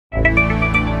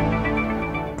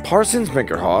Parsons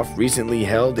Brinckerhoff recently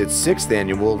held its 6th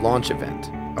annual launch event,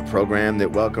 a program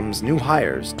that welcomes new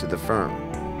hires to the firm.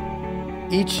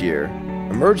 Each year,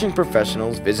 emerging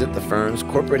professionals visit the firm's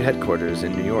corporate headquarters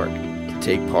in New York to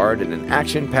take part in an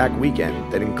action-packed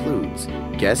weekend that includes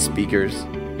guest speakers,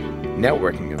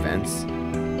 networking events,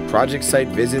 project site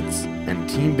visits, and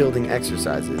team-building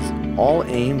exercises, all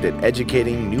aimed at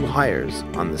educating new hires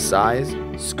on the size,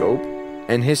 scope,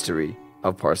 and history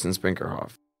of Parsons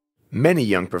Brinckerhoff. Many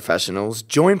young professionals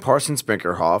join Parsons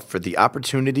Brinckerhoff for the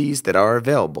opportunities that are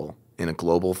available in a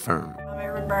global firm. I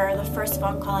remember the first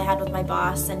phone call I had with my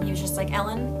boss, and he was just like,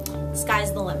 "Ellen,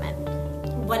 sky's the limit.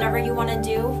 Whatever you want to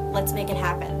do, let's make it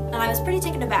happen." And I was pretty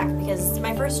taken aback because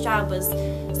my first job was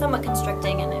somewhat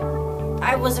constricting, and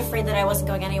I was afraid that I wasn't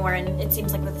going anywhere, and it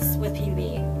seems like with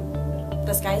PB,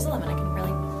 the sky is the limit. I can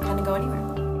really kind of go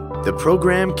anywhere. The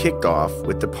program kicked off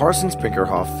with the Parsons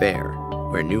Brinckerhoff Fair,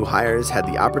 where new hires had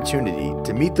the opportunity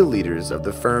to meet the leaders of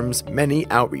the firm's many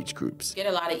outreach groups. Get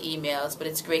a lot of emails, but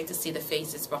it's great to see the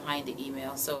faces behind the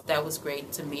email. So that was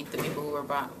great to meet the people who were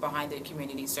behind the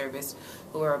community service,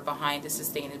 who are behind the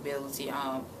sustainability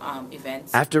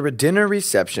events. After a dinner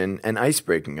reception and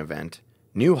ice-breaking event,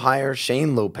 new hire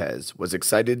Shane Lopez was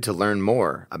excited to learn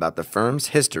more about the firm's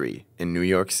history in New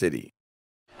York City.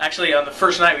 Actually, on the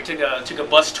first night we took a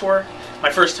bus tour.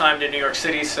 My first time to New York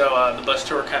City, so the bus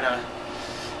tour kind of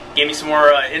gave me some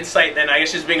more insight than I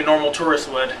guess just being a normal tourist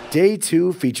would. Day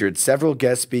 2 featured several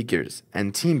guest speakers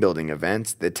and team-building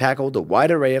events that tackled a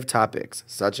wide array of topics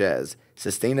such as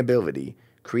sustainability,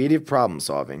 creative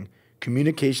problem-solving,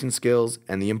 communication skills,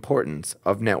 and the importance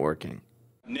of networking.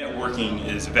 Networking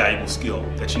is a valuable skill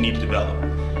that you need to develop.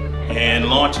 And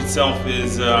launch itself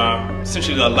is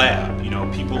essentially a lab. You know,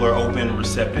 people are open,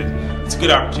 receptive. It's a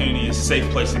good opportunity. It's a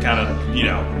safe place to kind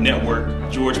of,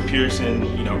 network. George Pearson,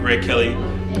 Greg Kelly,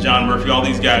 John Murphy, all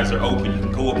these guys are open. You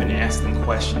can go up and ask them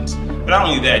questions. But not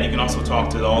only that, you can also talk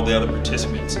to all the other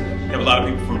participants. You have a lot of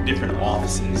people from different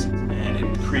offices, and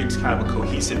it creates kind of a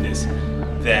cohesiveness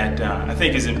that I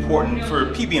think is important for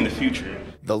PB in the future.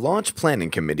 The Launch Planning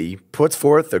Committee puts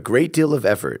forth a great deal of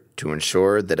effort to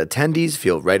ensure that attendees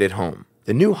feel right at home.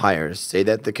 The new hires say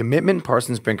that the commitment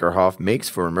Parsons Brinckerhoff makes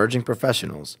for emerging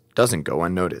professionals doesn't go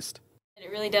unnoticed. It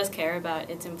really does care about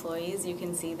its employees. You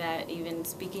can see that even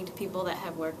speaking to people that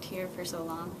have worked here for so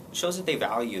long. It shows that they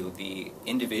value the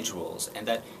individuals, and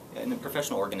that in a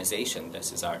professional organization,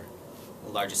 this is our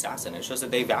largest asset. It shows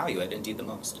that they value it indeed the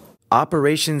most.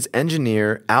 Operations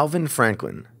engineer Alvin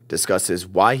Franklin discusses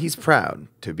why he's proud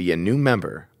to be a new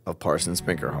member of Parsons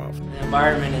Brinckerhoff. The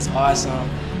environment is awesome,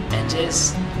 and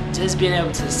just being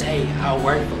able to say I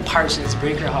work for Parsons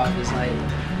Brinckerhoff is like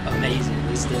amazing.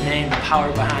 It's the name, the power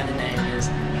behind the name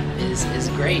is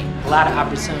great. A lot of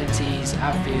opportunities.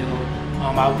 I feel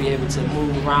I'll be able to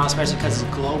move around, especially because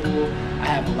it's global. I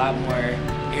have a lot more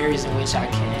areas in which I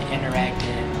can interact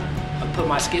and put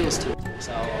my skills to.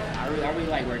 So I really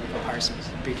like working for Parsons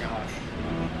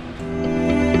Brinckerhoff.